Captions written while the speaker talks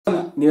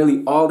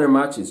nearly all their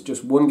matches.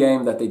 Just one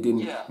game that they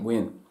didn't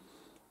win.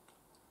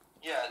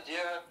 Yeah,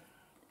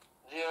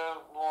 they're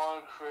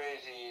more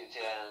crazy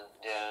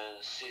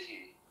than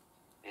City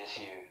this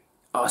year.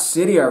 Oh,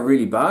 City are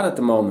really bad at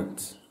the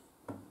moment.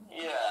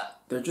 Yeah.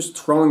 They're just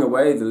throwing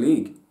away the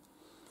league.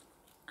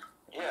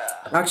 Yeah.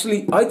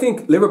 Actually, I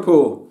think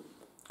Liverpool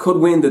could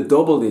win the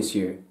double this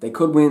year. They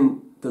could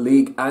win the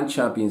league and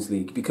Champions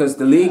League because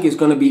the league is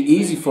going to be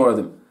easy for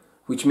them,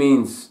 which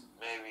means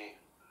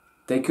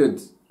they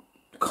could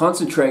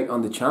concentrate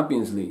on the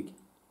Champions League.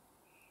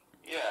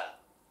 Yeah.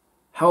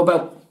 How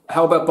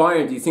about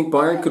Bayern? Do you think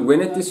Bayern could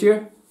win it this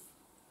year?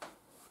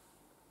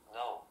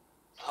 No.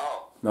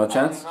 No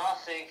chance?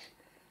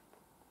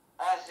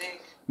 I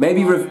think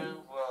maybe Bayern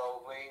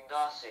will win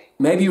nothing.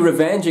 Maybe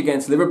revenge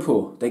against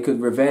Liverpool. They could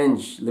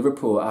revenge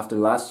Liverpool after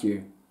last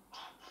year.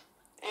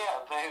 Yeah,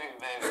 maybe.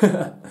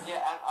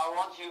 Yeah, and I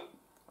want to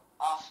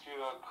ask you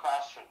a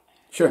question.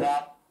 Sure.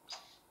 That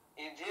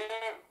is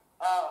there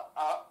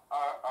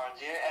are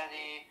there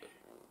any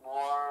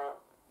more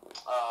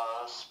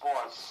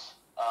sports,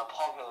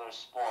 popular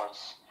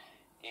sports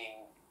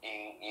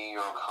in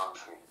your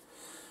country?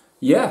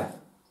 Yeah.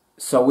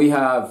 So we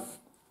have,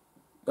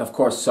 of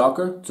course,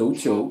 soccer, 足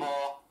球.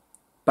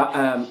 But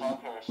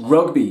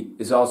rugby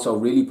is also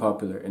really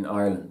popular in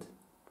Ireland.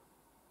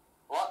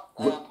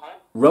 What?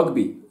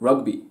 Rugby.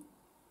 Rugby?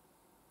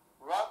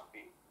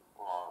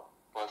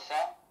 What's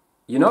that?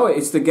 You know,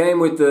 it's the game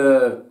with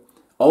the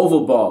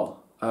oval ball.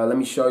 Let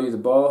me show you the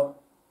ball.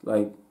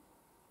 Like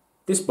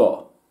this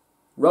ball.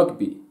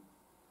 Rugby.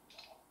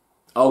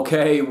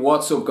 Okay,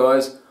 what's up,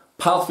 guys?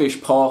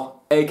 Palfish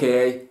Paul,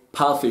 a.k.a.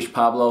 Palfish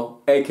Pablo,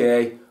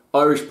 a.k.a.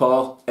 Irish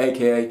Paul,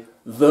 a.k.a.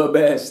 The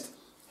Best.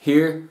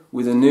 Here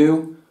with a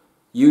new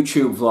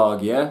YouTube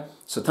vlog, yeah?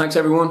 So thanks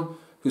everyone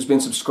who's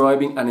been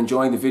subscribing and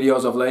enjoying the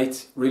videos of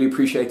late. Really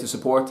appreciate the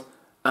support.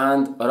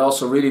 And I'd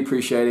also really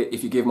appreciate it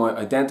if you give my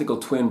identical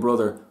twin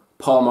brother,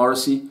 Paul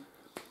Morrissey,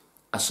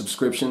 a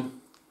subscription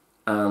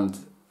and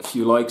a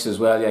few likes as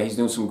well. Yeah, he's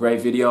doing some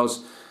great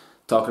videos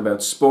talking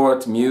about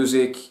sport,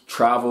 music,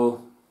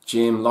 travel,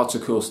 gym, lots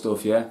of cool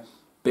stuff, yeah?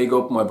 Big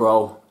up my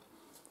bro,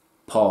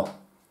 Paul.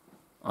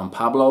 I'm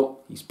Pablo,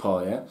 he's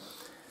Paul, yeah?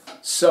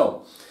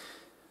 So,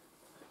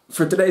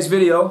 for today's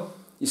video,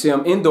 you see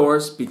I'm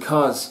indoors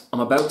because I'm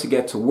about to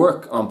get to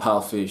work on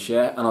Palfish,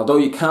 yeah? And although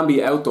you can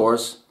be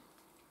outdoors,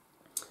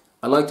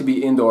 I like to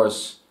be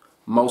indoors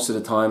most of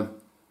the time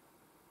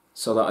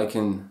so that I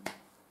can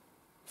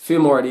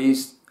feel more at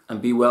ease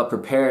and be well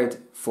prepared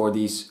for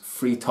these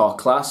free talk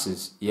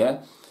classes, yeah?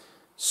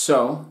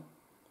 So,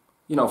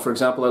 you know, for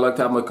example, I like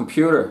to have my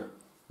computer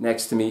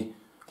next to me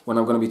when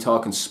I'm going to be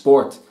talking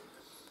sport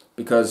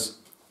because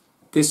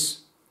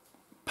this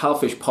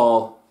Palfish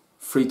Paul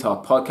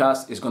Freetalk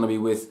Podcast is going to be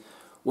with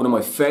one of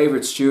my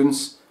favorite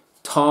students,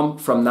 Tom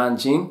from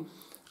Nanjing.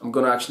 I'm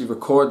going to actually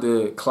record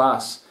the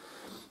class.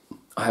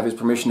 I have his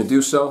permission to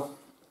do so.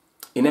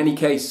 In any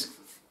case,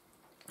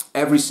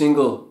 every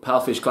single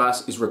Palfish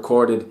class is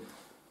recorded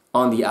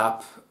on the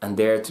app and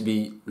there to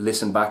be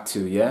listened back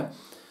to, yeah?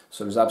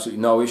 So there's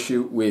absolutely no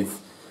issue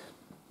with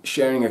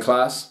sharing a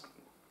class.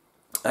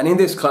 And in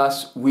this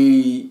class,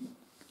 we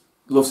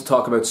love to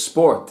talk about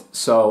sport.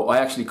 So I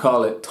actually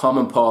call it Tom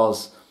and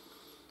Paul's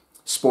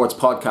Sports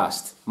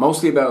Podcast.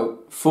 Mostly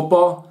about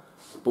football,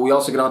 but we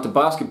also get on to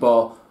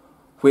basketball,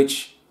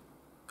 which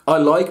I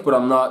like, but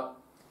I'm not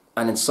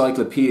an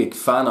encyclopedic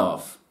fan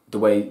of the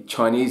way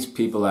Chinese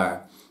people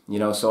are. You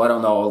know, so I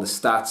don't know all the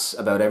stats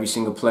about every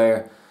single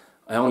player.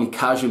 I only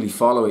casually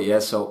follow it, yeah,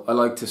 so I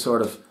like to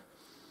sort of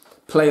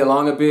play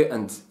along a bit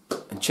and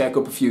check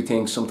up a few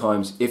things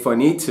sometimes if I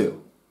need to,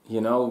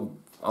 you know,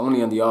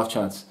 only on the off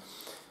chance.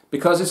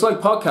 Because it's like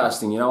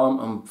podcasting, you know,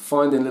 I'm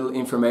finding little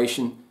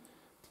information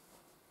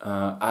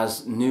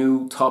as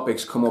new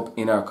topics come up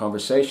in our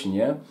conversation,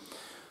 yeah?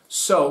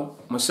 So,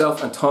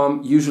 myself and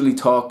Tom usually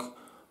talk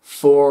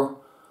for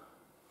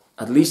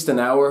at least an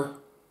hour,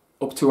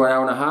 up to an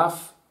hour and a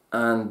half,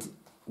 and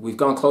we've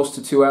gone close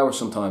to 2 hours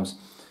sometimes.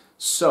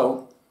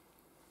 So,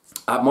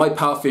 at my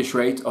Palfish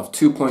rate of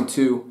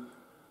 2.2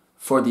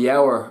 for the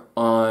hour,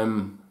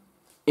 I'm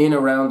in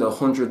around the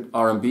 100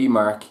 RMB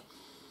mark,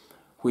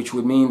 which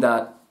would mean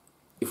that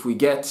if we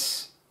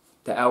get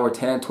the hour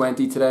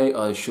 10-20 today,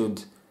 I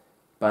should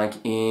bank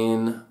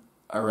in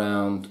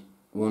around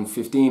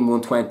 115,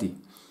 120.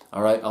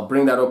 Alright, I'll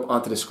bring that up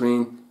onto the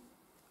screen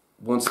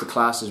once the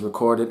class is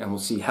recorded and we'll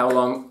see how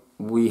long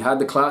we had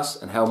the class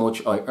and how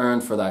much I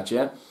earned for that,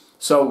 yeah?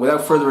 So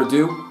without further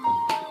ado,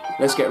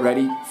 let's get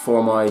ready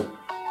for my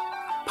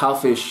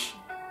Palfish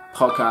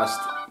podcast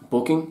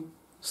booking,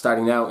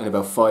 starting now in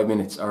about 5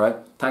 minutes, alright?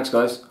 Thanks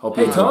guys, hope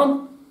you enjoy. Hey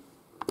Tom!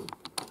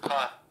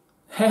 Hi.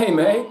 Hey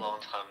mate! Long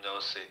time no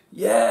see.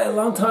 Yeah,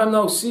 long time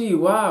no see,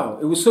 wow.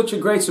 It was such a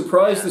great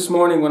surprise this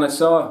morning when I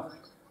saw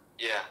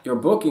your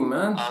booking,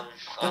 man. I'm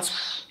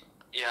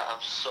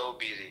so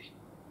busy.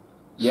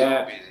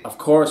 Yeah, so busy. Of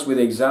course, with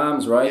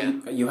exams, right?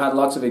 Yeah. You had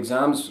lots of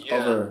exams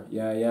over,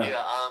 yeah. Yeah,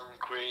 I'm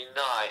grade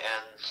 9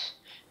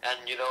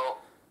 and you know,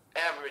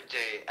 every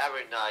day,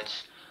 every night,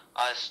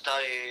 I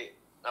study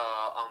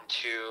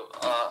until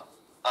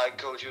I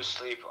go to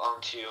sleep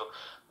until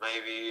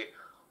maybe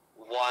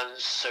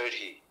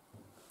 1:30.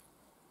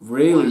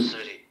 Really?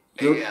 1:30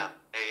 a.m.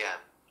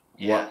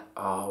 Yeah. What?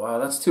 Oh wow,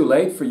 that's too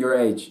late for your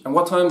age. And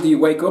what time do you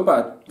wake up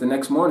at the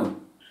next morning?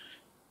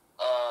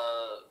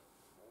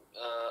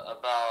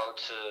 About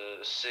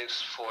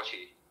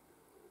 6:40.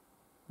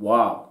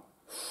 Wow.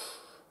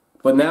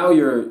 But now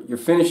you're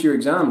finished your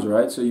exams,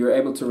 right? So you're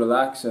able to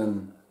relax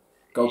and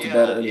go to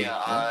bed early. Yeah.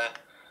 I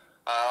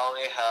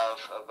only have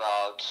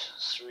about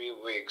 3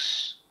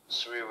 weeks.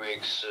 3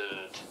 weeks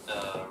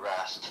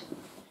rest.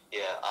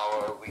 Yeah,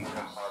 our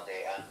winter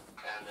holiday and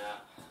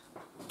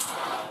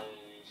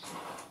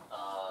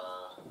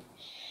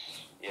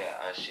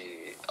I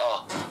see.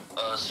 Oh,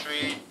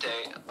 3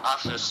 day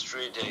after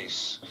 3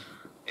 days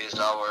is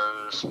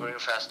our Spring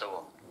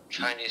Festival,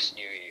 Chinese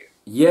New Year.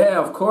 Yeah,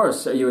 of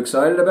course. Are you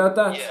excited about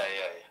that? Yeah.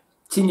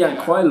 新年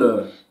快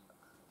乐.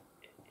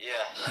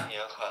 Yeah, 新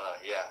年快乐.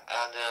 Yeah,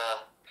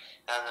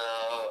 and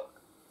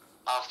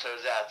after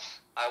that,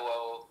 I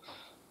will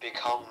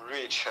become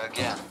rich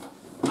again.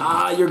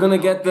 You're gonna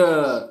get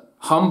the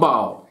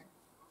hanbao.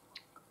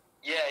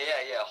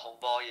 Yeah, 红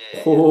包,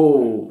 yeah.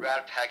 Oh.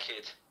 Red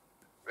packet.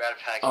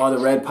 Oh, the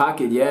red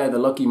packet, yeah, the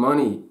lucky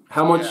money.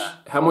 How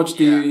much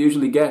do you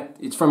usually get?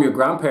 It's from your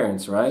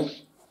grandparents, right?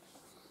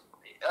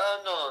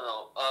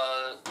 No.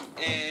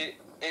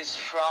 It's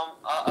from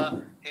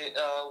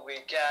we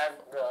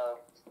get the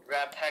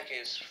red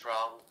packets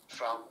from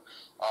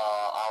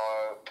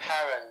our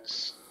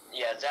parents.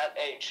 Yeah, that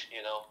age,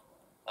 you know.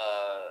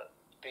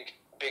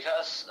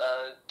 Because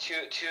to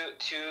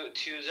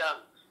them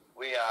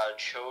we are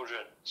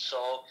children.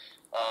 So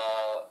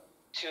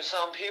to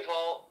some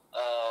people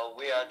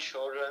we are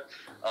children.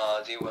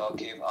 They will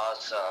give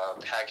us a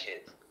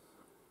packet.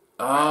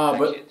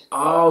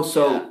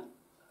 So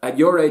at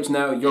your age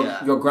now,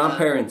 your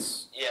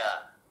grandparents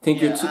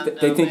think you're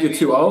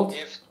too old.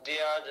 If they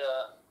are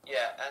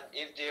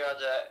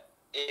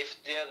if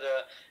they're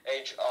the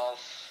age of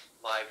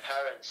my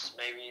parents,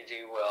 maybe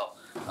they will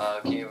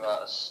give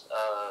us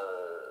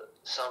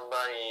some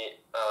money,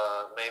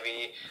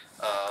 maybe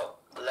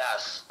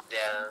less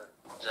than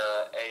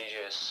the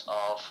ages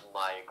of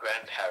my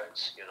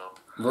grandparents, you know.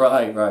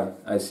 Right,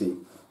 I see.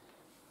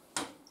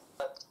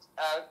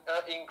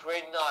 In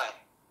grade 9,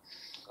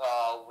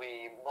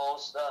 we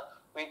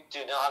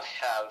do not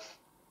have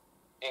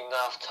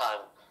enough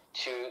time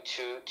to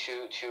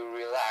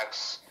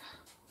relax.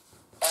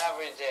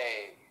 Every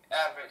day,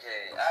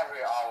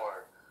 every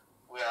hour,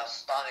 we are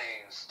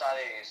studying.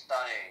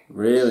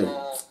 Really?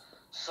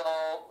 So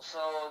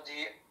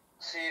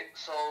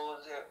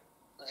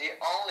the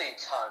only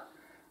time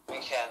we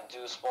can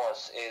do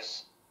sports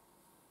is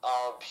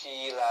our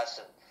PE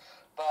lesson,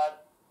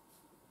 but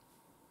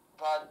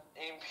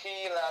in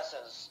PE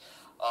lessons,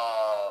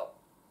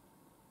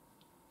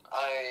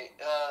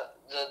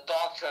 the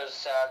doctor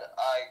said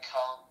I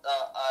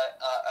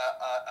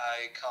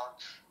can't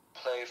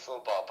play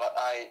football, but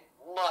I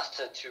must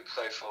to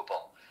play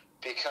football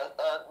because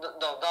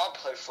not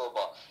play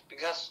football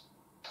because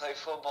play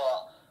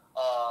football.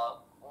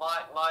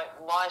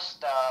 My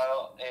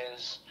style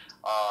is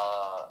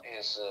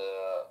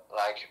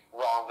like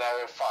run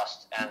very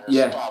fast and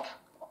stop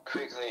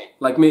quickly.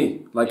 Like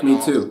me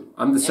too.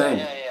 I'm the same.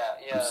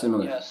 Yeah. I'm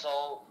similar. Yeah.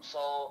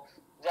 So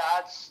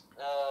that's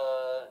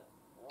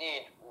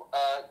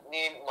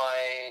need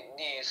my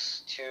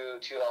niece to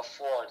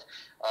afford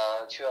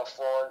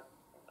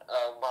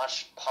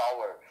much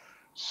power.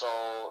 So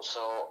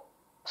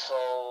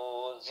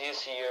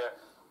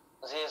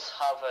this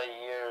half a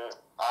year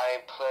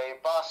I play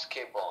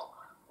basketball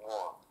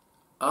more.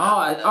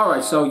 All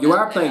right. So you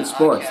are playing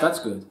sports. That's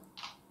good.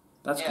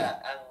 That's good.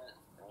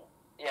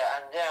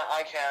 And then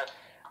I can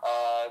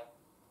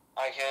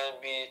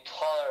be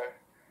taller.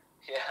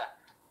 Yeah.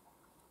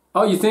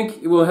 Oh, you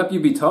think it will help you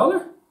be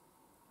taller?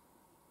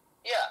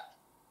 Yeah.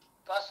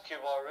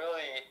 Basketball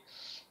really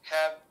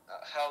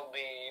help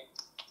me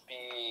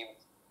be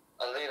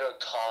a little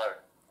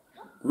taller.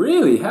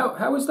 Really?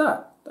 How is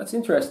that? That's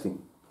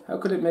interesting. How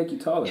could it make you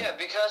taller? Yeah,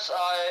 because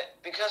I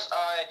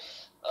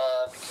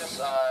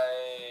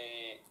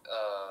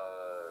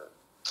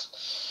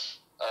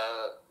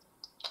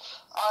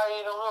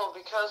don't know,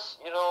 because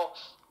you know.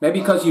 Maybe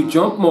because you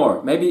jump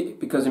more. Maybe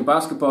because in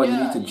basketball you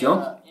need to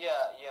jump.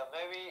 Yeah.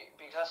 Maybe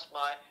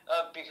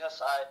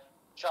because I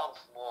jump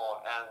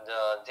more, and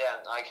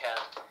then I can.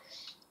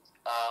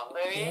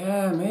 Maybe.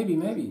 Yeah, maybe.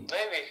 Maybe.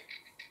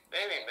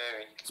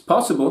 It's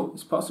possible.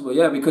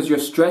 Yeah, because you're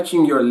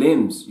stretching your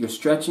limbs, you're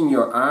stretching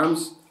your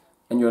arms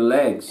and your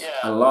legs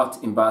a lot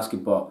in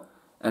basketball,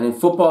 and in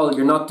football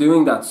you're not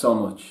doing that so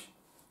much.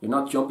 You're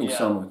not jumping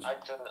so much. I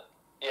don't.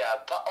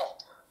 Yeah, but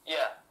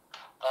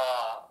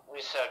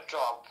we said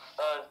jump.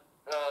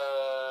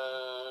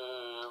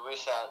 We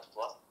said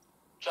what?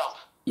 Jump.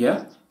 Yeah.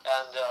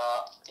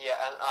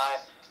 And I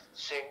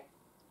think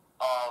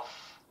of.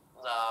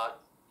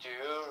 Do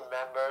you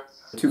remember?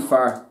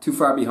 Too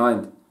far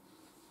behind.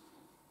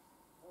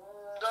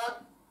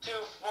 Not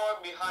too far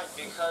behind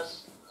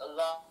because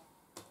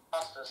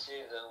last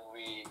season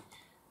we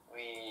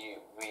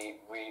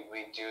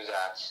we do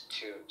that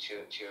to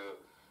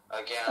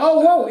against. Oh,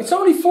 whoa! It's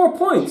only 4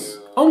 points.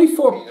 Only to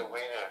 4. be the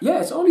winner. Yeah,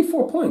 it's only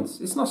 4 points.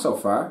 It's not so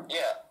far. Yeah.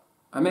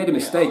 I made a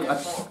mistake. only I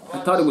four,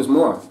 but- thought it was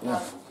more. Yeah.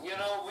 But, you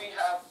know,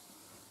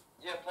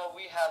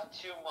 we have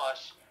too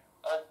much,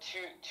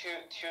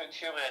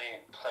 too many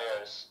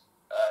players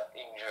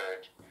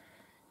injured.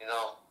 You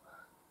know.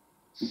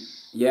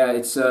 Yeah,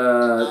 it's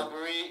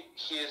Gnabry,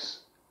 he's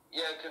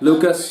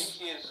Lucas.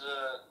 He's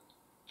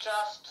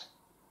just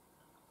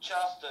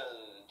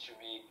to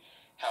be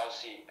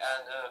healthy,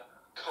 and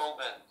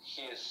Coleman,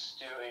 he is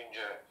still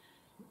injured,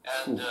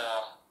 and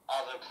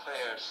other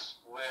players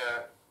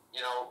where,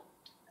 you know,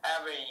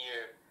 every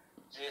year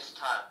this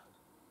time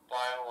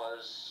Bayern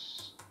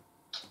was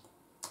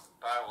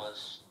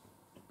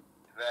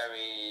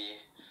very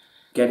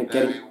getting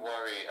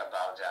worried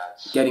about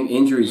that. getting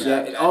injuries. Yeah,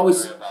 it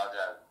always worried about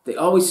that. they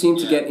always seem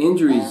to get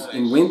injuries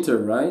in always. winter,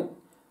 right?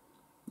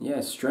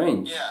 Yeah,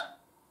 strange. Yeah.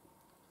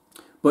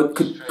 But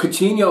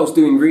Coutinho's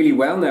doing really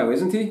well now,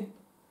 isn't he?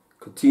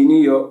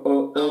 Coutinho.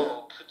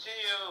 No,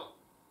 Coutinho,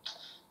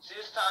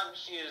 this time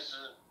he is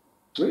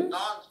Really?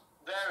 not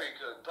very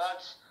good,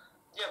 but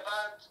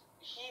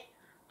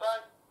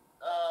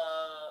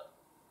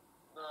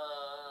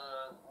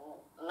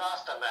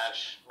last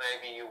match,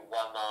 maybe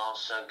 1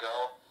 month ago,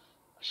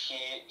 he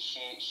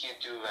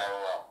do very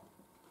well.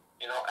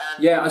 You know,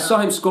 and Yeah, I saw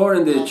him score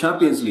in the Javi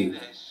Champions League.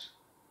 Martinez,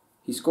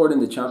 He scored in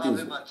the Champions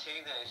Javi League.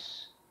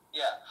 Martinez,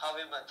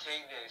 Javi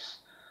Martinez,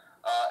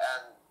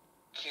 and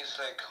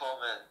Kingsley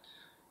Coleman,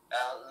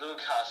 and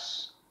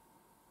Lucas,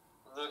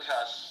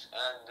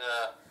 and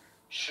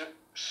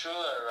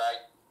Schuler,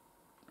 right?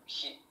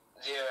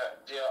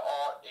 They're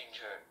all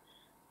injured,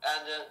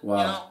 and Wow.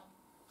 you know,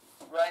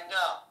 right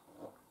now,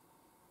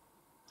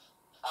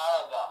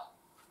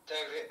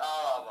 David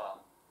Alaba,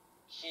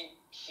 he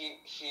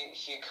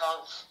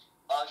can't.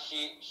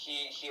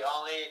 He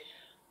only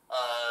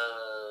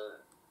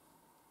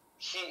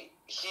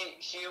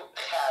he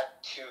had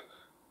to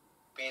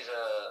be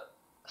the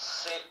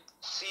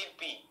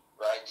CB,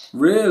 right?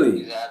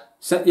 Really?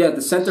 Is that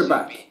The centre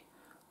back. CB?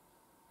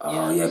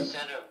 Oh The yeah,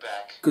 center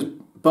back. because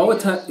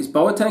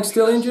Boateng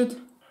still injured?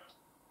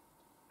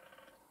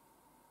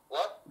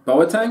 What?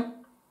 Boateng?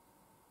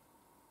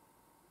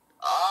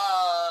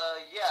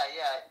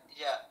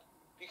 Yeah.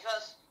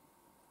 Because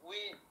we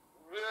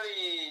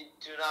really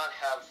do not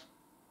have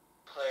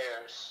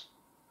players,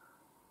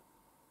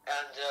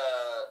 and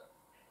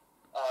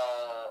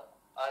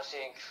I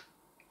think.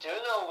 Do you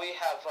know we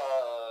have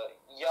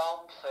a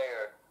young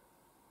player?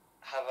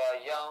 Have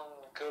a young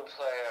good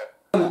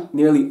player.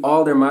 Nearly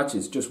all their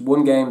matches, just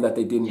one game that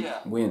they didn't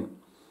Yeah. win.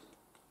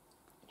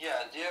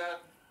 Yeah,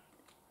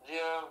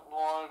 they're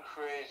more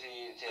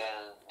crazy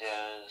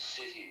than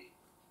City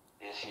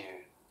this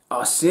year.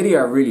 Oh, City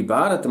are really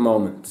bad at the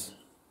moment.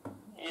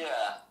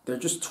 Yeah. They're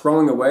just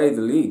throwing away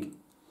the league.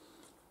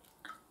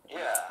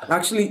 Yeah.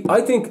 Actually,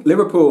 I think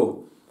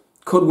Liverpool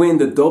could win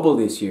the double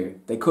this year.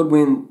 They could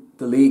win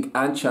the league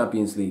and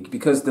Champions League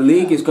because the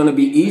league is going to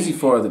be easy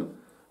for them,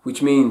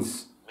 which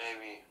means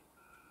Maybe.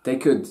 they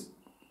could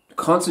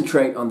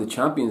concentrate on the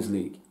Champions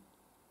League.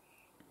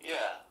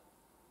 Yeah.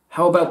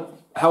 How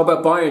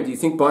about Bayern? Do you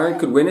think Bayern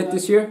could win it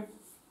this year?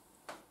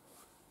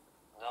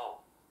 No.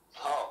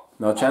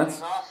 No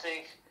chance?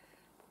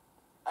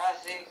 I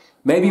think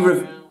Maybe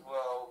Bayern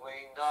will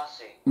win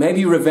nothing.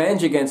 Maybe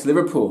revenge against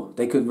Liverpool.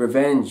 They could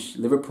revenge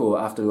Liverpool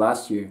after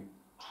last year.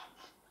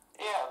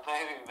 Yeah,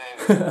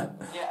 maybe.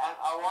 Yeah, and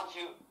I want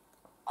to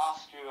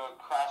ask you a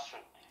question.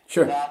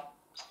 Sure. That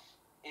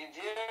is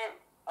there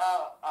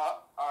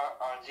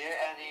are there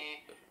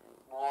any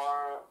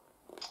more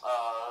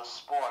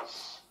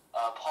sports,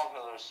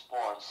 popular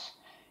sports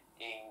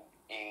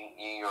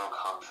in your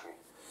country?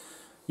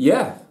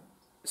 Yeah.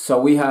 So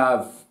we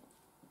have,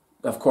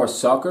 of course,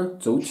 soccer,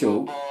 足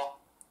球. Football,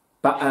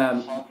 But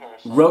soccer.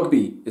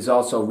 rugby is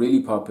also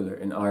really popular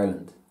in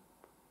Ireland.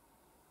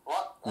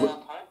 What?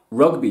 Pardon?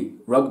 Rugby.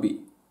 Rugby.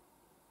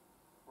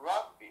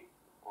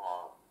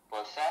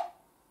 What's that?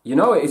 You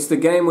know, it's the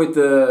game with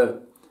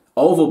the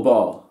oval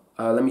ball.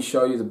 Let me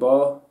show you the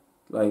ball.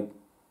 Like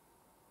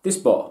this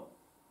ball.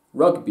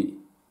 Rugby.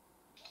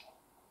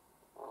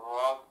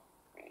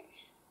 Rugby.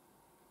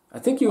 I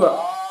think you are.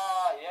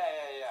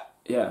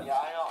 Yeah. Yeah. Yeah,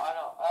 I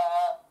know.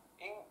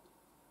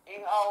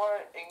 In our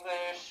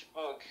English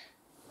book,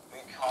 we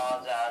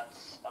call that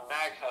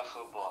American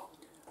football.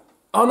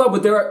 Oh no,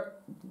 but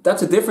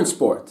that's a different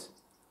sport.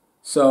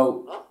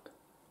 So Huh?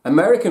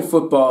 American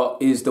football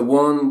is the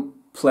one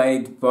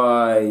played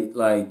by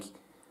like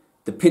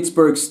the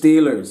Pittsburgh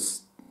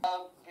Steelers.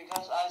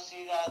 Because I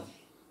see that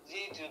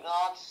they do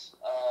not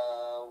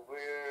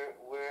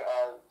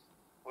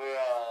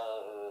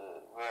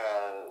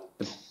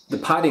The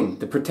padding,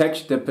 the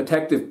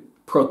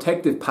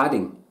protective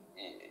padding.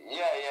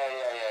 Yeah.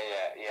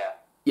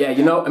 Yeah,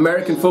 you know,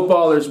 American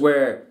footballers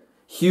wear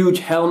huge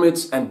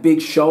helmets and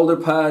big shoulder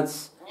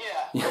pads.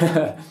 Yeah.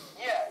 Yeah.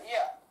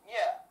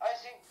 I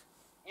think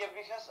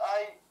because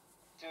I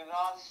do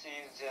not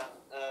see them.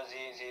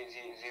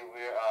 They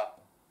wear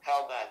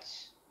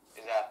helmets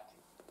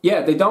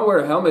Yeah, they don't wear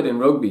a helmet in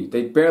rugby.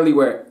 They barely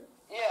wear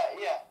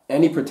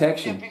any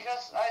protection. Yeah,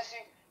 because I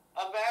think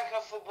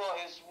American football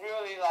is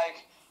really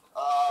like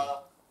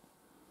a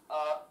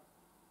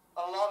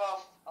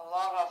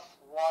lot of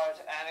wild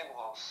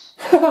animals.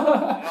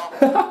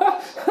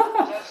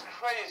 That's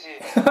crazy.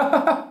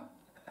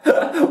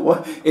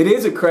 Well, it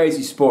is a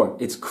crazy sport.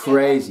 It's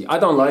crazy. I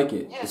don't like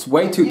it. It's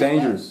way too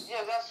dangerous.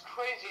 That's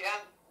crazy,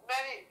 and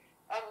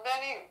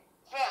many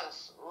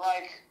fans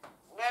like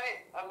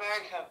many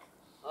American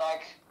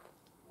like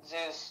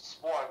this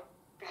sport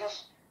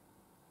because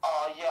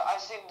I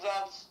think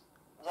that's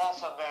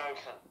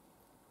American.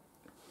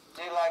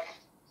 They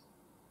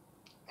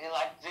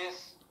like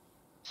this.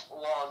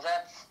 Well,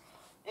 that's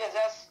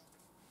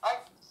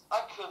I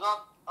could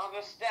not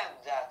understand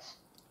that.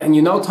 And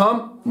you know,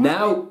 Tom,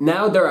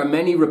 now there are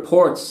many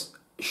reports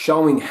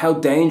showing how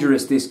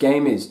dangerous this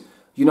game is.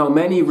 You know,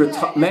 many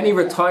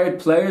retired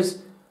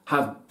players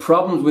have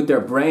problems with their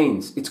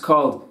brains. It's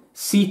called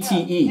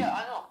CTE. Yeah,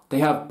 I know. They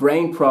have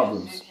brain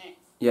problems.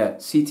 Yeah,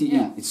 CTE.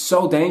 Yeah. It's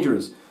so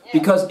dangerous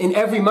because in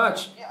every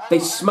match they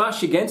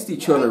smash against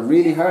each other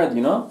really hard.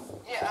 You know.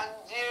 Yeah,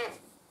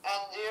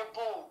 and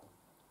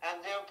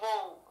their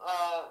bone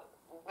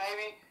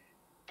maybe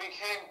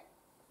became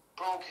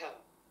broken.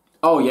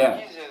 Oh yeah.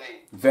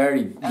 Easily.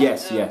 Very. And,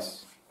 yes.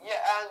 Yeah,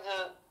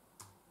 and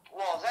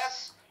well,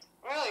 that's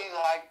really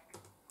like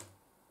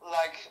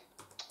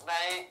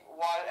many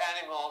wild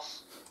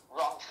animals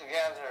run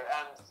together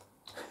and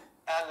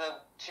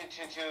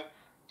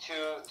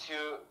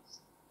to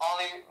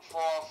only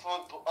for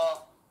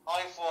football,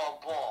 only for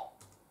a ball.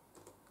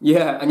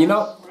 Yeah, and you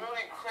know. It's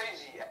really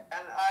crazy,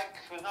 and I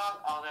could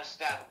not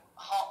understand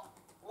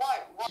why.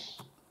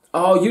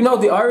 Oh, you know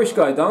the Irish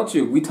guy, don't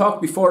you? We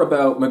talked before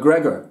about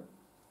McGregor.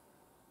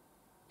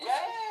 Yeah.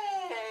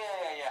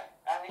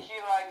 And he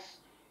likes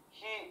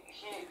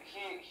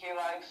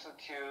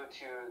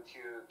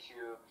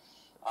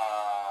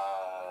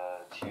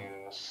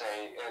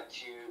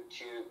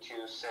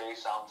to say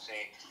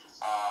something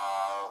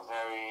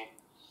very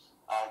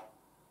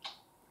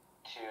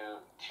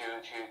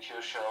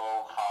to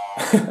show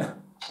how.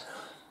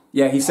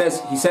 Yeah, he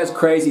says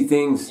crazy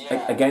things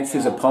against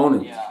his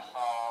opponent.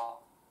 How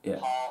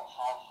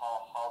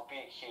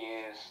big he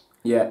is.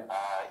 Yeah.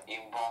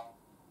 In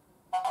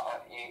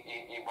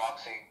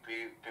boxing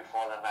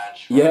before the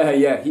match.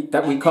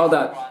 Yeah. We call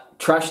that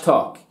trash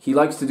talk. He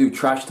likes to do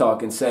trash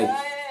talk and say.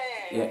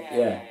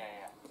 Yeah.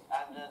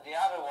 And the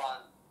other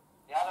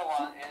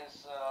one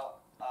is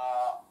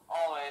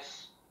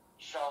always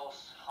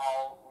shows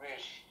how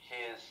rich he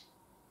is.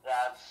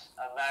 That's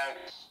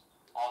Americans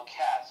or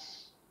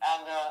cats.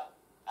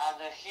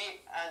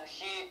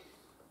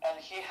 And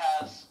he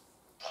has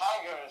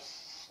tigers,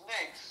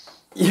 snakes.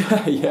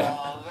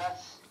 Yeah.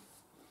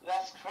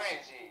 That's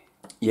crazy.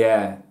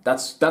 Yeah,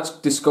 that's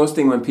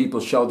disgusting when people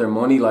show their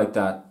money like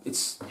that.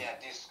 It's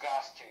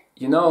disgusting.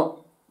 You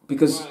know,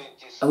 because really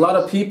a lot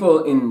of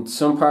people in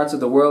some parts of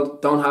the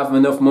world don't have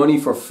enough money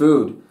for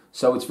food,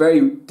 so it's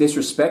very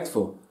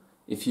disrespectful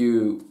if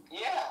you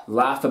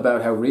laugh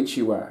about how rich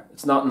you are.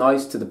 It's not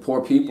nice to the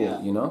poor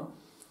people, you know.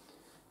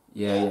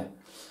 Yeah.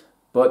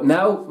 But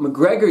now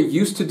McGregor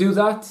used to do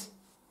that,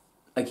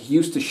 like he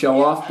used to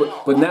show off.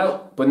 But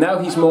now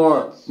he's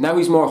more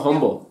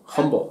humble.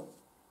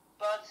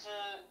 But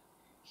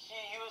he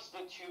used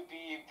to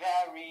be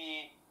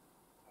very,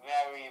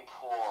 very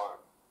poor,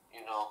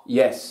 you know.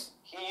 Yes.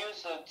 He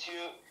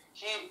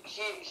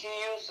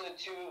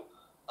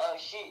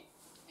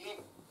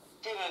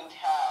didn't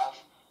have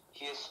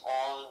his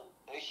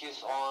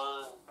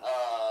own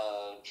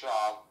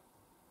job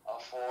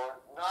for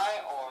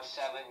 9 or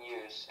 7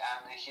 years,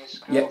 and his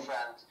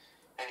girlfriend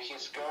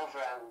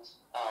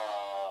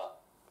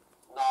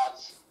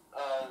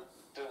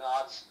do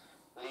not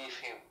leave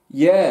him.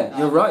 Yeah,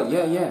 you're right.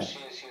 Yeah.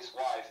 She's his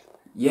wife.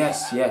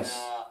 Yes.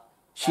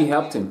 She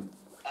helped him.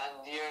 And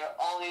their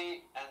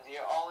only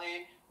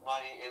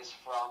money is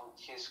from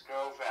his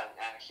girlfriend,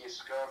 and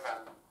his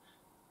girlfriend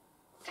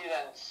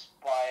didn't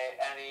buy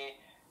any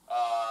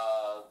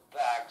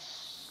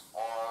bags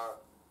or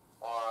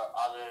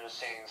other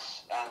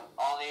things, and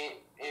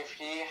only if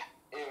she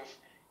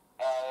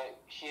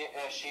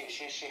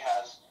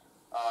has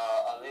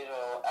a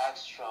little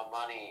extra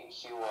money,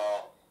 he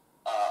will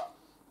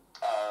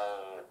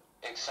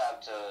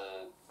accept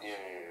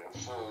their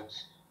food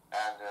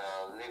and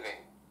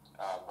living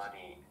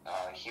money.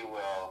 She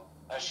will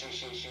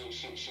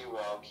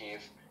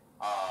give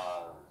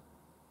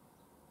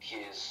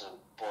his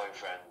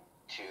boyfriend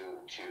to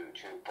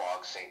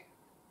boxing.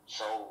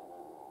 So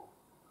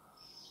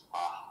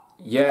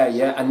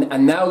Yeah,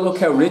 and now look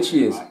how rich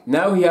he is.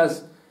 Now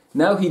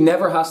he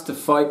never has to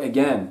fight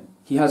again.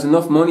 He has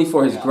enough money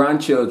for his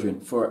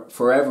grandchildren for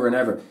forever and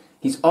ever.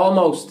 He's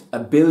almost a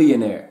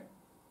billionaire.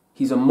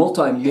 He's a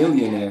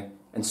multi-millionaire,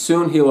 and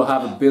soon he will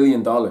have $1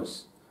 billion.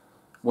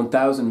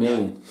 1,000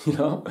 million, you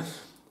know?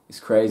 It's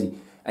crazy.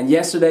 And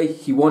yesterday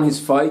he won his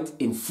fight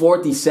in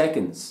 40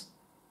 seconds.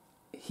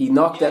 He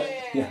knocked out...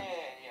 I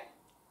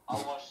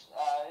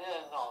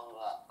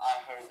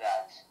heard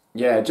that.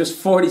 Yeah, just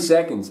 40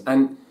 seconds.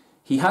 And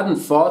he hadn't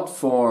fought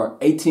for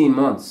 18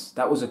 months.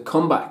 That was a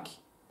comeback.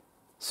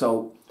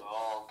 So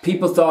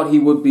people thought he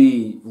would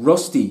be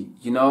rusty,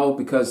 you know,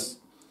 because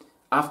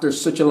after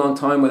such a long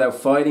time without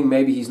fighting,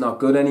 maybe he's not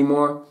good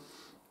anymore.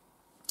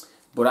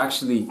 But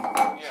actually,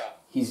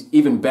 he's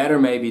even better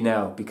maybe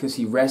now because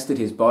he rested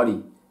his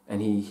body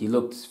and he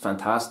looked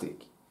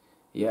fantastic.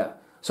 Yeah.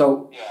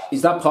 So,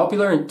 is that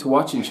popular to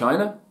watch in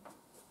China?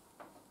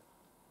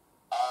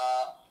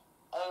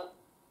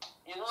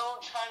 You know,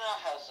 China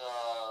has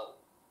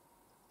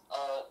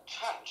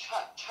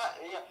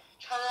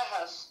China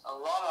has a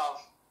lot of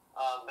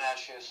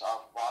matches of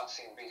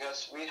boxing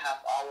because we have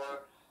our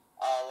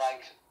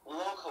like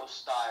local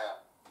style,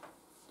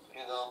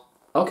 you know.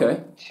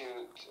 Okay.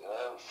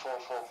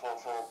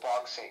 For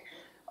boxing,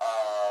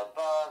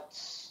 but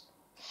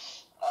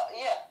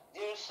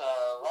there's a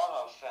lot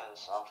of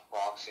fans of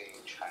boxing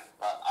in China,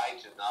 but I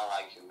do not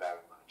like it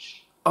very much.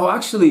 Oh,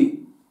 actually,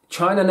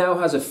 China now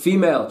has a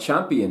female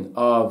champion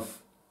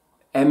of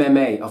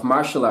MMA, of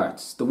martial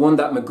arts, the one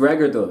that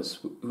McGregor does,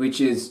 which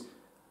is,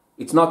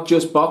 it's not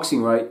just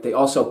boxing, right? They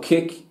also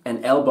kick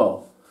and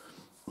elbow,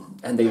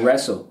 and they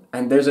wrestle.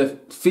 And there's a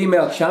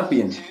female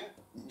champion.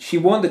 She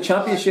won the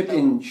championship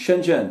in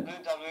Shenzhen.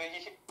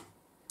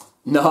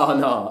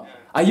 No.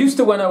 I used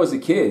to when I was a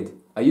kid.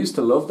 I used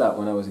to love that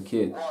when I was a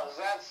kid. Well,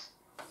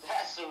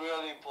 that's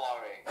really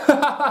boring.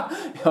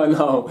 I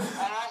know. And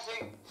I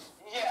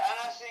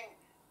think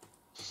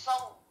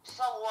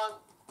someone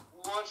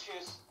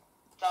watches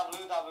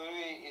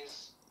WWE is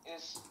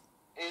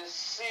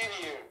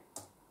sillier,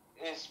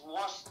 is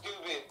more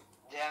stupid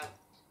than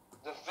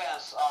the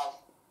fans of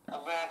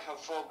American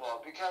football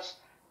because,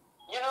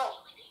 you know,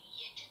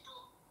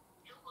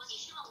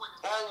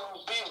 and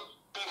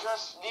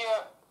because there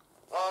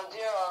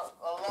are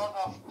a lot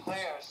of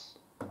players,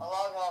 a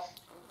lot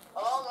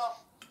of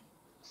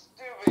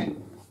stupid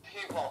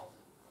people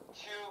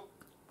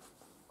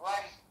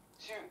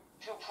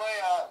to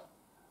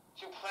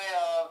play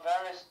a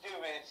very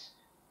stupid.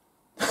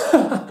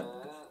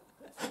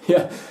 Yeah, you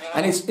know?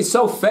 And it's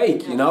so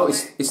fake, you know.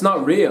 It's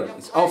not real.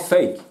 It's all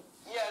fake.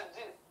 Yeah,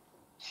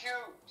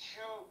 two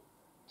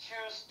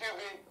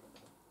stupid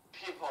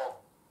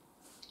people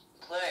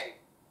play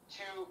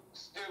two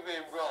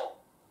stupid role,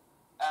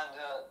 and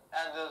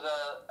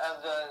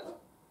the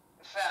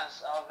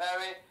fans are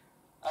very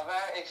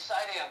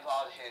excited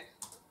about it,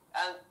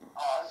 and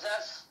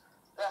that's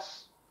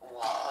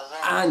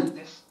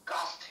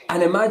disgusting.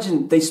 And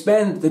imagine they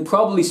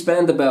probably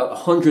spend about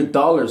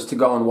 $100 to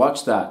go and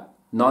watch that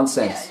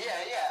nonsense.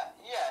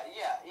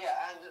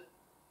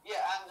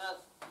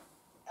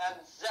 And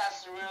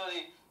that's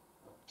really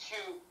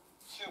too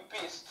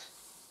beast.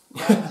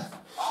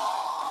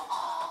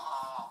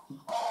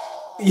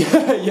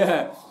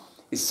 Yeah.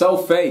 It's so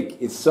fake.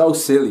 It's so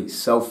silly.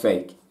 So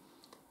fake.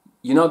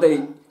 You know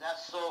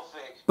That's so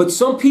fake. But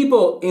some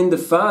people in the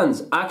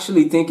fans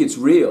actually think it's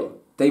real.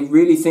 They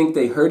really think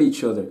they hurt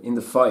each other in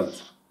the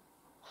fight.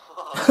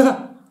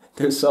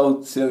 They're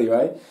so silly,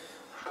 right?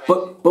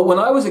 But when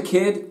I was a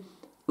kid,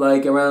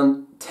 like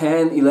around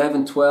 10,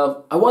 11,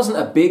 12, I wasn't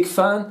a big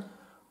fan,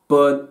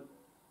 but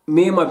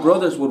me and my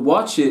brothers would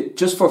watch it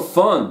just for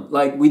fun.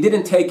 Like, we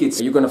didn't take it.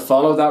 You're going to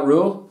follow that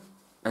rule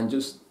and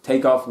just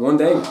take off one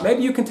day.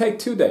 Maybe you can take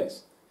 2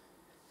 days.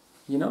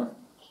 You know?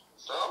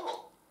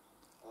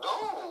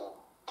 No,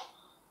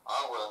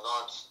 I will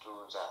not do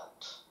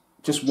that.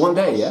 Just 1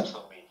 day, yeah?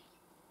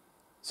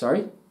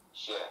 Sorry?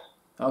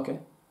 Yeah. Okay.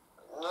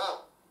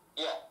 No,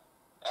 yeah,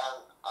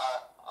 and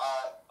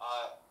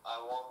I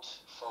won't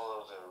follow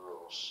the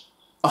rules.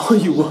 Oh,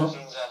 you won't? I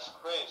think that's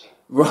crazy.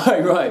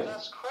 Right.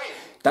 That's crazy.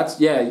 That's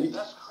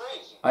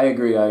crazy. I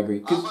agree. I'm a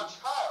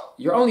child.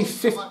 You're only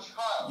 15.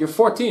 You're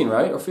 14,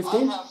 right? Or 15? I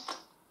have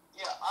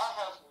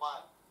my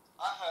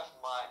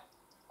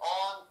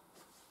own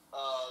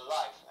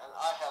life, and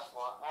I have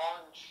my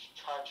own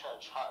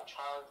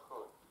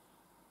childhood.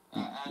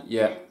 And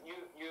yeah.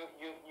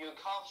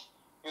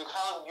 You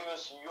can't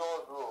use your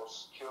rules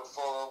to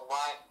follow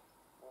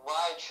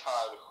my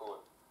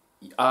childhood.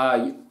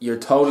 You're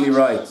totally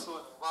right. My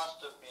childhood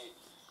must be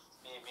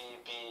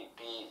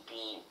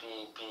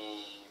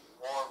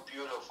more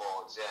beautiful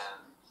than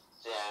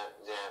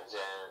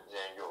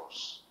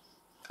yours.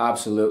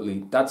 Absolutely.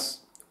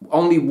 That's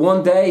only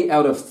 1 day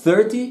out of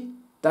 30.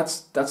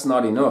 That's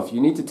not enough. You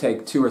need to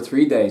take 2 or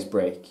 3 days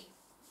break.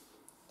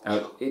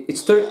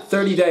 It's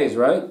 30 days,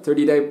 right?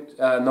 30 day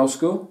no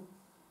school?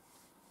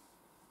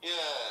 Yeah.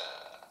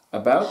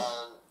 About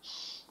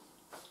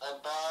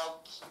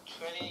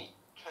 20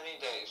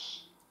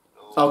 days.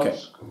 Okay.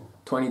 School.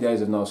 20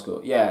 days of no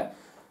school. Yeah.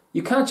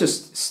 You can't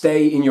just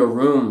stay in your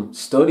room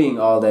studying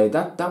all day.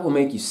 That will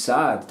make you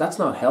sad. That's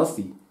not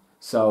healthy.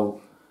 So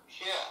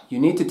you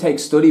need to take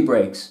study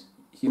breaks.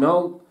 You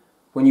know,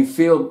 when you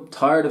feel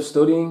tired of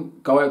studying,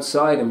 go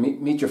outside and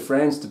meet your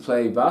friends to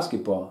play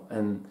basketball.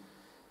 And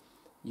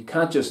you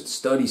can't just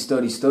study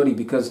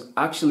because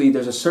actually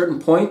there's a certain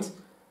point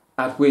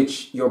at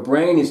which your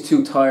brain is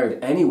too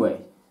tired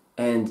anyway,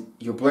 and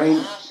your brain.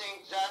 And I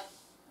think that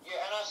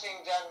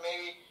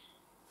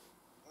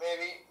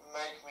maybe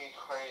make me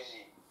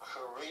crazy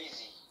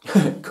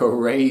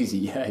Crazy,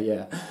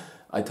 yeah.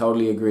 I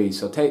totally agree.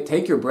 So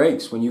take your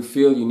breaks when you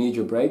feel you need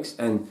your breaks,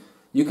 and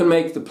you can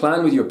make the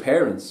plan with your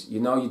parents. You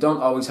know, you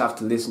don't always have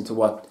to listen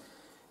to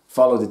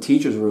follow the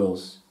teacher's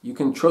rules. You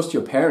can trust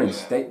your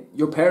parents.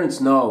 Your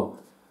parents know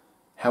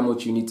how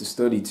much you need to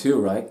study too,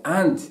 right?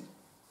 And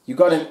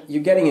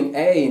you're getting an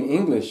A in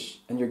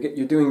English, and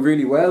you're doing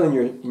really well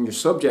in your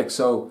subject.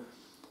 So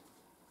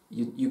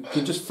you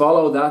can just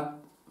follow that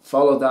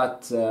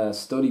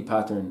study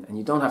pattern, and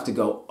you don't have to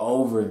go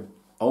over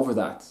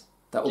that.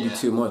 That will be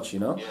too much, you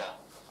know. Yeah.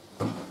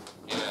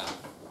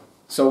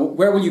 So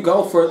where will you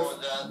go for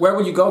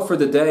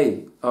the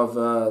day of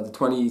the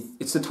 20?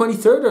 It's the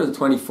 23rd or the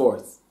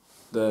 24th,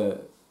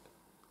 the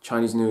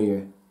Chinese New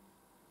Year.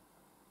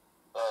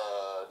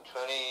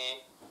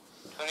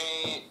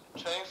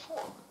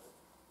 24.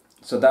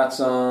 So that's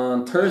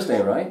on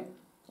Thursday, right?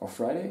 Or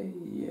Friday?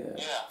 Yeah.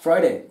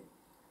 Friday.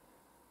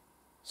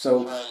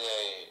 So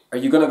Friday. are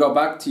you gonna go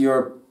back to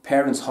your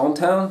parents'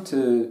 hometown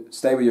to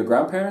stay with your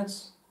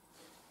grandparents?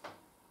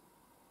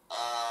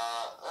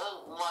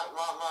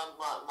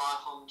 My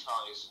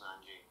hometown is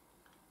Nanjing.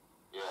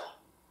 Yeah.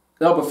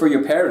 No, but for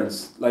your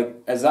parents,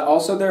 like, is that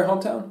also their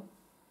hometown?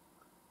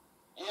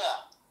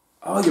 Yeah.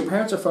 Oh, your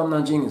parents are from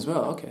Nanjing as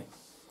well. Okay,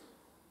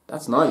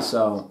 that's nice.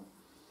 So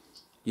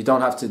you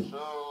don't have to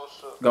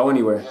go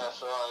anywhere.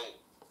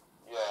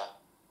 Yeah.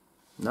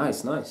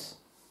 Nice.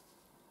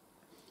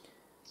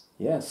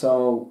 Yeah.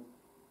 So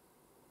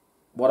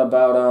what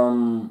about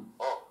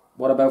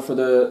for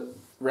the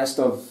rest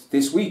of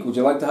this week? Would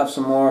you like to have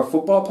some more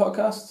football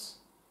podcasts?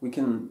 We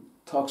can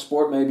talk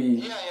sport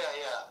maybe.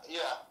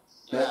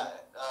 Yeah.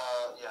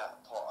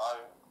 Paul,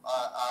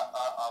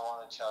 I want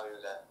to tell you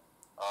that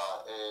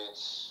it is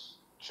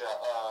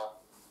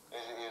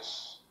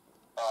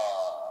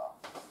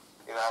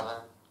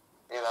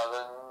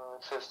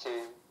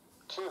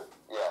 11:52.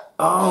 Yeah.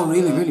 Oh,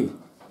 really? Maybe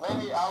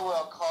I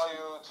will call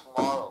you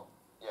tomorrow.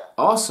 Yeah.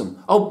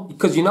 Awesome. Oh,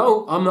 because you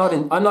know I'm not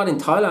in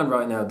Thailand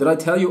right now. Did I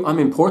tell you I'm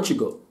in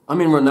Portugal? I'm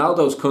in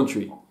Ronaldo's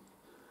country.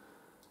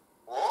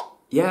 What?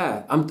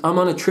 Yeah, I'm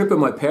on a trip with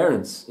my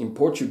parents in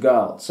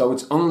Portugal. So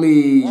it's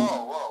only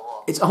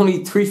Whoa. It's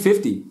only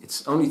 3:50.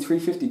 It's only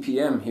 3:50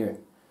 p.m. here.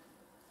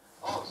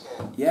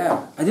 Okay.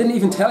 Yeah, I didn't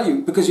even tell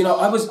you because you know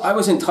I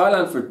was in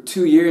Thailand for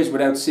 2 years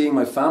without seeing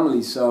my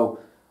family, so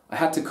I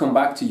had to come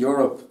back to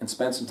Europe and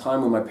spend some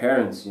time with my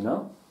parents. You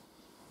know.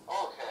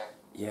 Okay.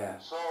 Yeah.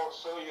 So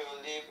you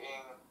live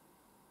in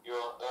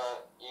your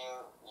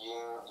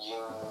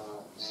in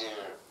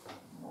there,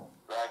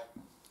 right?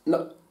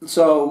 No,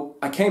 so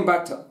I came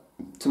back to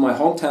my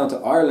hometown to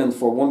Ireland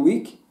for 1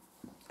 week,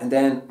 and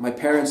then my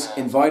parents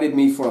invited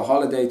me for a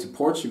holiday to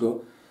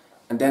Portugal,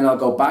 and then I'll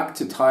go back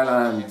to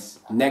Thailand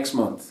next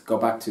month. Go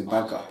back to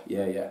Bangkok.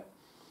 Yeah.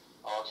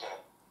 Okay.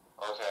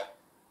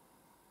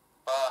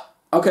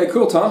 Okay,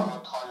 cool, Tom. I'll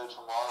call you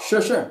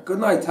tomorrow. Sure. Good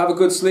night. Have a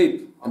good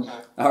sleep. Okay.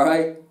 All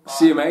right.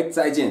 See you, mate.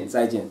 再见.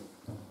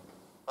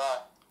 Bye.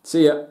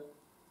 See ya.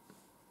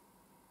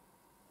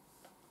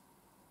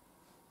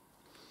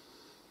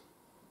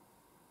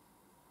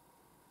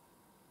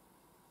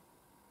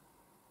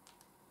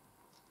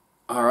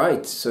 All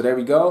right. So there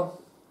we go.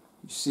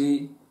 You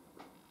see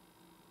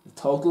the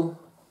total.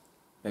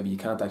 Maybe you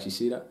can't actually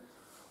see that.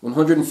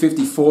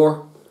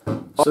 154.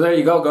 So there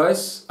you go,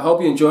 guys. I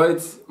hope you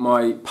enjoyed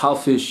my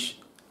Palfish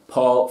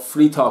Paul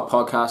Freetalk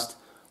podcast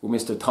with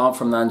Mr. Tom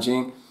from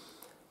Nanjing.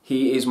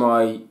 He is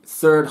my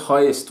third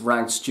highest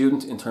ranked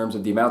student in terms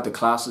of the amount of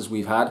classes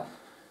we've had.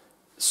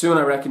 Soon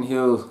I reckon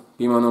he'll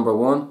be my number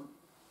one.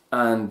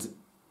 And,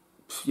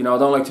 you know, I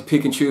don't like to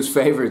pick and choose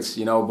favorites,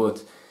 you know,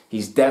 but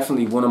he's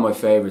definitely one of my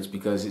favorites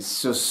because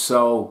it's just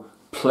so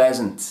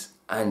pleasant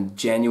and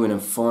genuine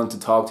and fun to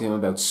talk to him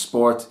about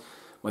sport,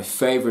 my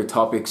favorite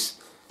topics.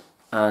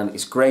 And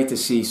it's great to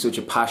see such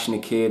a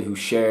passionate kid who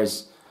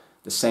shares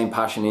the same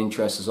passion and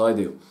interests as I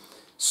do.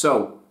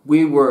 So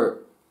we were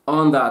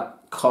on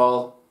that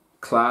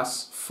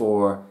class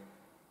for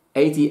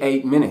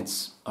 88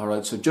 minutes. All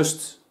right, so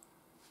just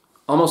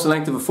almost the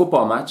length of a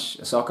football match.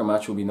 A soccer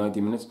match will be 90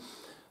 minutes.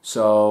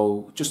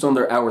 So just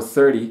under hour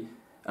 30.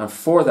 And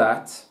for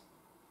that,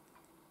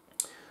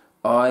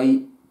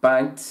 I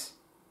banked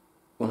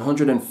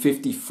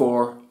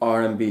 154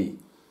 RMB.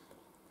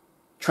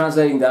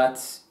 Translating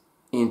that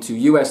into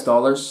US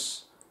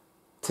dollars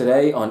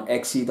today on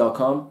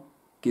xe.com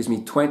gives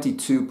me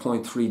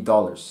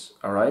 $22.3.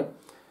 All right.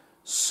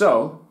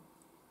 So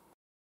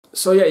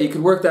yeah, you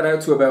could work that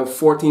out to about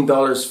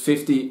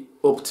 $14.50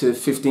 up to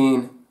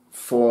 $15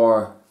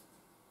 for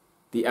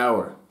the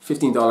hour.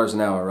 $15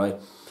 an hour, right?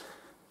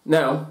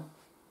 Now,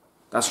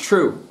 that's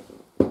true.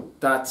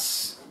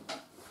 That's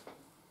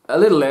a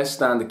little less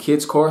than the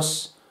kids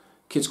course.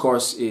 Kids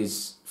course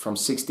is from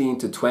 16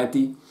 to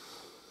 20.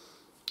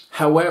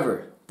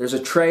 However, there's a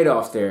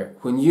trade-off there.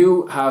 When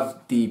you have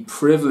the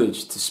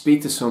privilege to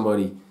speak to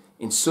somebody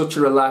in such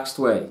a relaxed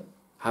way,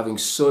 having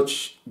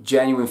such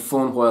genuine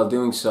fun while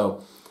doing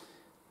so,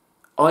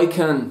 I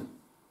can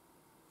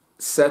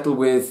settle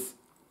with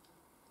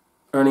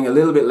earning a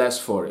little bit less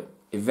for it.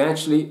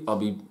 Eventually, I'll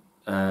be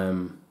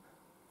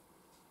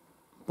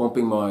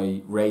bumping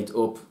my rate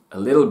up a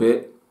little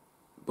bit,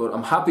 but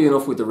I'm happy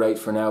enough with the rate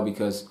for now,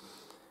 because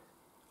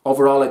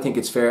overall I think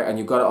it's fair, and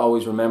you've got to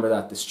always remember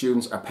that the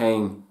students are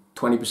paying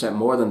 20%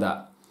 more than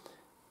that.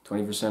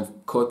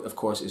 20% cut, of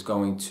course, is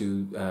going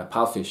to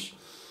Palfish.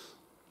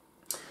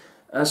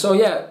 And so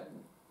yeah,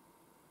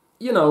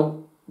 you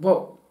know,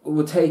 what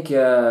would take,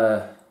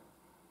 how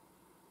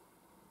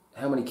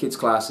many kids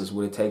classes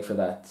would it take for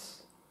that?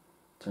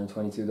 Turn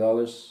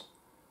 $22?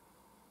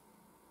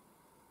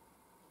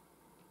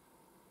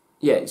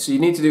 Yeah, so you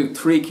need to do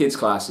 3 kids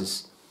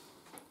classes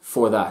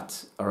for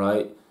that,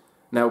 alright?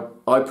 Now,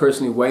 I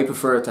personally way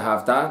prefer to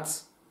have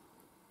that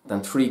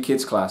than 3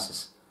 kids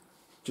classes.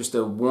 Just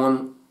a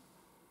one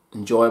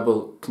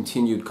enjoyable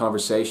continued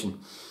conversation,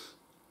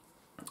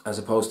 as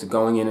opposed to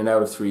going in and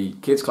out of 3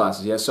 kids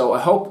classes. Yeah, so I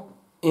hope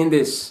in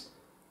this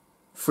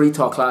free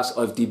talk class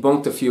I've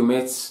debunked a few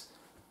myths,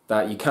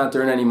 that you can't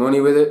earn any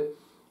money with it,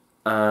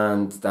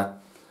 and that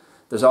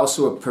there's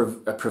also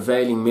a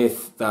prevailing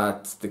myth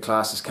that the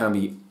classes can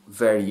be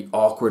very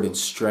awkward and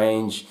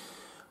strange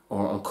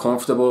or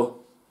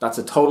uncomfortable. That's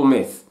a total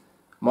myth.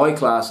 My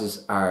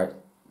classes are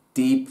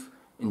deep,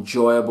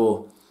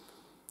 enjoyable,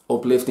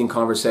 uplifting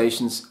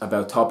conversations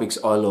about topics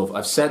I love.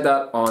 I've said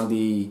that on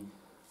the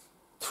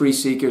 3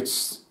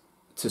 secrets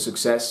to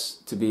success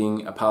to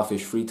being a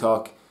Palfish Free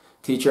Talk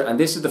teacher, and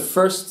this is the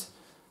first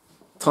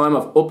time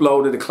I've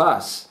uploaded a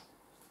class.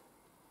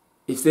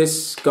 If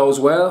this goes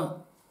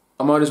well,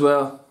 I might as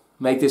well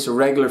make this a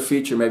regular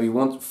feature, maybe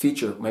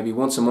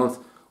once a month,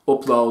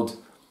 upload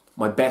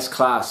my best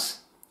class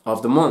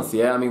of the month.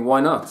 Yeah, I mean,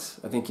 why not?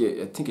 I think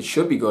it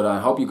should be good. I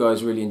hope you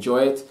guys really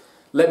enjoy it.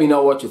 Let me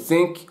know what you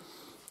think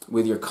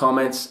with your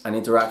comments and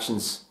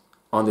interactions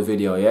on the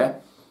video. Yeah,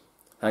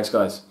 thanks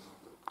guys.